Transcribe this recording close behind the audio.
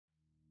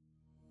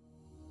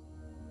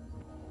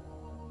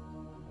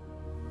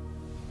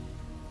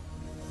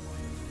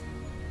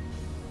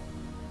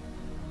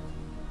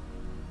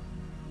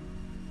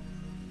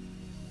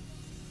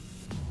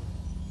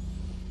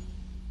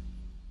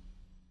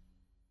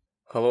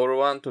Hello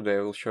everyone, today I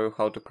will show you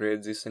how to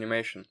create this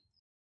animation.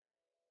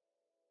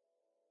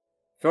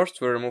 First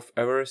we remove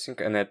everything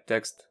and add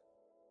text.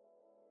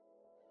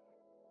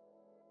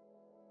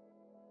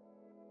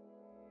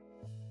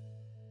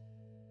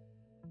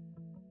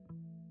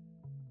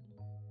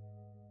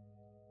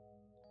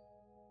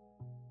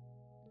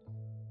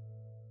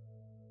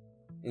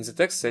 In the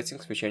text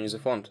settings we change the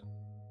font.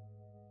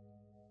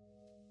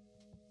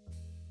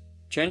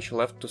 Change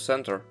left to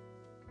center.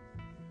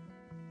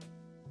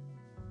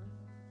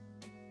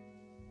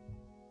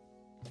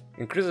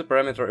 Increase the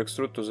parameter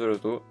extrude to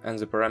 0.2 and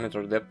the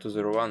parameter depth to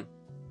 0.1.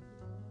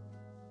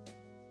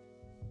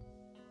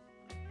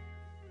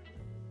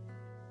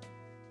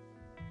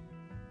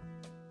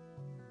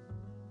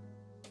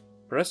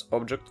 Press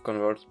Object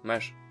Convert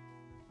Mesh.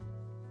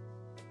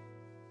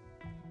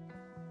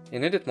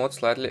 In Edit mode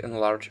slightly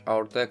enlarge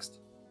our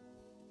text.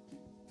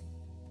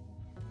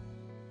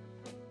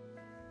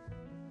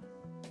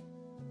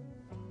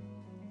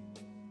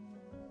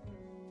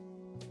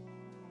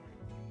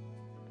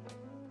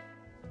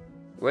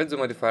 Wet the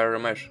modifier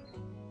Remesh.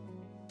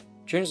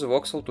 Change the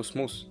voxel to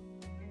smooth.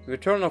 We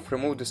turn off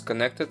Remove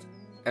Disconnected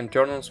and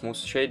turn on Smooth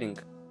Shading.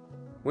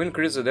 We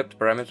increase the depth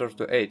parameter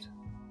to 8.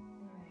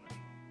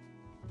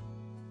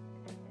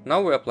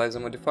 Now we apply the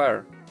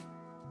modifier.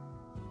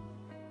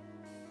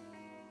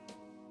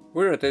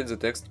 We rotate the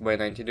text by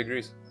 90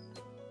 degrees.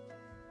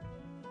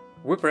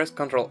 We press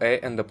Ctrl A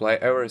and apply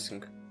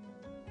everything.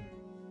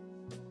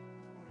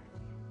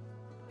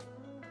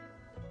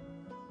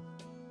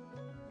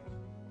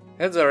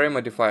 Add the array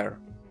modifier.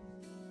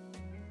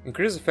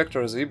 Increase the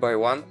factor z by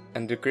 1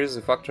 and decrease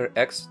the factor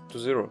x to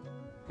 0.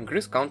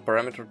 Increase count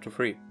parameter to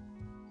 3.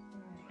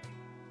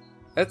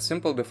 Add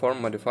simple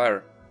deform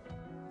modifier.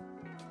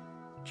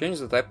 Change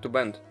the type to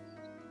bend.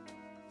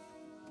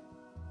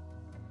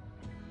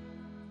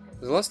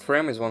 The last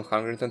frame is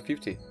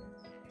 150.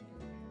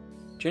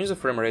 Change the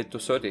frame rate to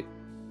 30.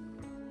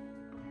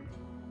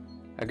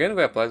 Again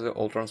we apply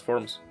all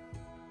transforms.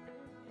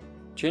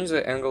 Change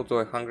the angle to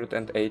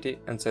 180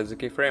 and set the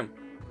keyframe.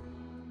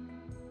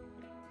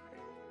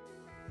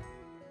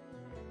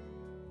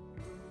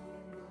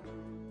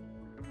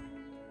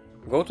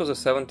 Go to the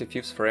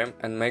 75th frame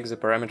and make the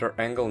parameter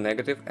angle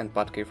negative and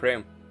pad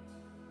keyframe.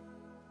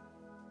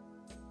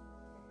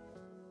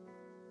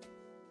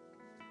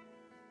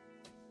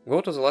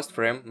 Go to the last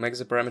frame, make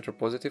the parameter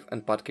positive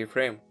and pad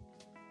keyframe.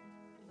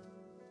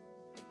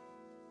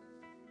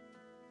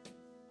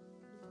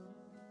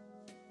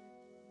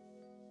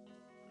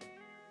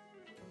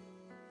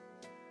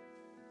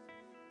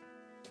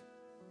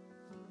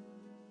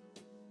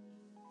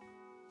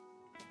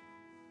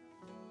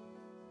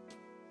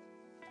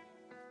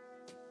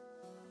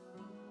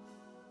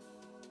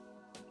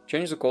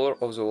 Change the color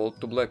of the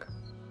world to black.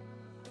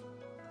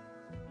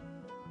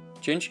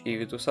 Change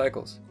EV to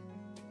cycles.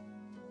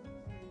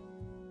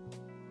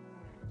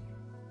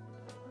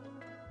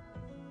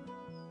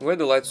 Wet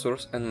the light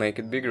source and make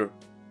it bigger.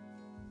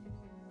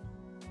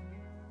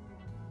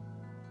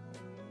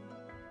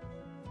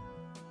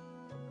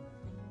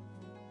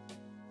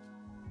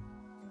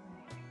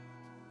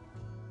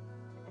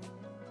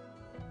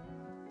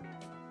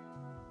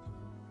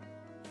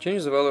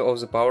 Change the value of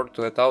the power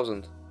to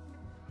 1000.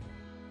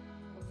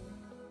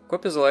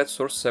 Copy the light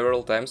source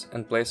several times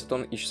and place it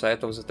on each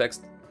side of the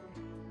text.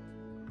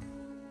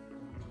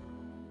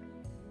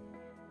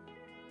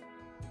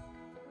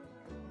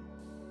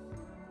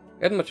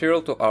 Add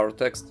material to our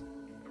text.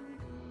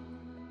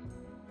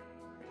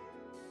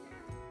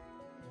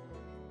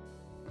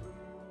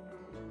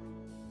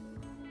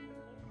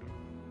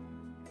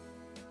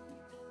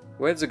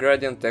 Wet the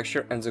gradient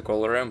texture and the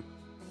color ramp.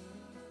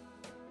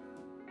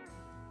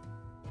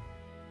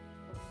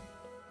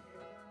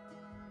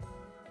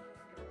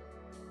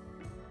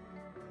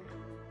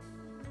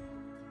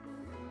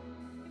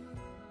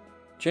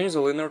 Change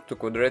the linear to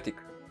quadratic.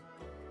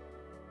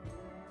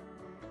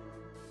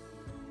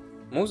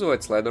 Move the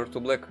white slider to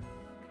black.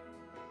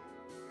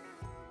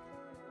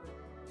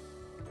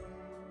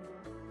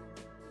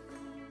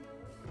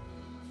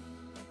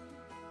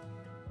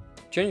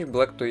 Change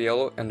black to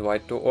yellow and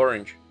white to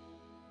orange.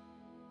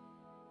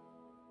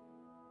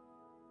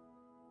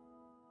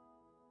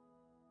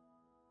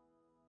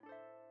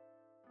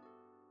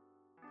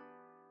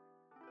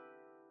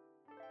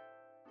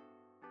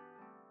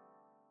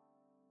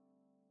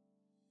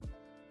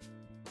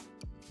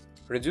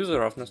 Reduce the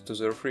roughness to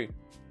 0.3.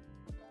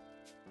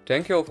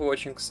 Thank you all for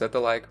watching, set a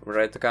like,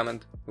 write a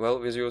comment. Well,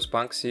 with you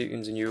Spunk, see you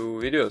in the new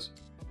videos.